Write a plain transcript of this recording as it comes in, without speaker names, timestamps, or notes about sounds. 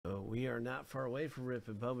We are not far away from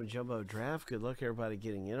ripping Bowman Jumbo Draft. Good luck, everybody,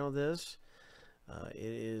 getting in on this. It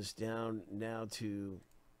is down now to,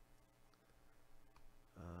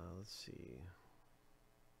 let's see,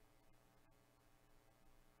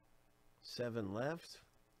 7 left.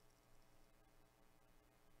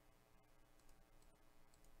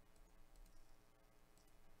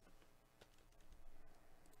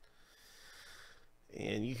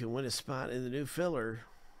 And you can win a spot in the new filler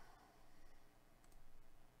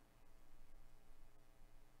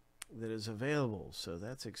that is available. So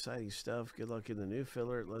that's exciting stuff. Good luck in the new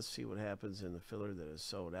filler. Let's see what happens in the filler that is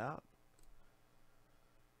sold out.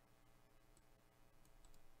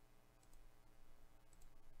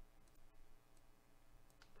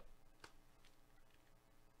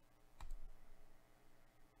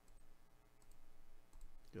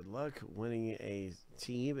 Good luck winning a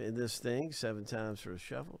team in this thing 7 times for a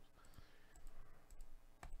shuffle.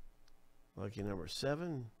 Lucky number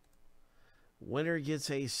 7. Winner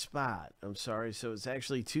gets a spot. I'm sorry. So it's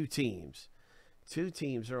actually 2 teams. 2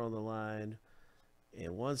 teams are on the line.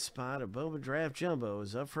 And 1 spot of Bowman Draft Jumbo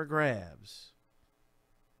is up for grabs.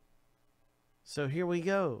 So here we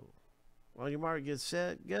go. On your mark, get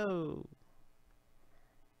set, go.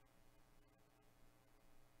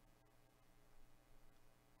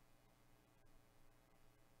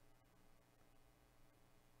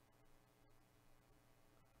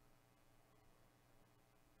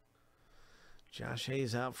 Josh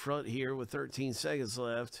Hayes out front here with 13 seconds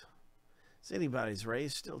left. It's anybody's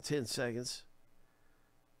race. Still 10 seconds.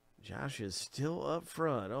 Josh is still up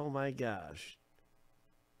front. Oh, my gosh.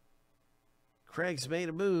 Craig's made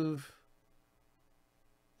a move.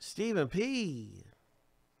 Stephen P.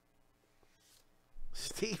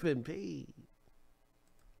 Stephen P.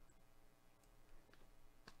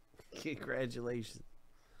 Congratulations.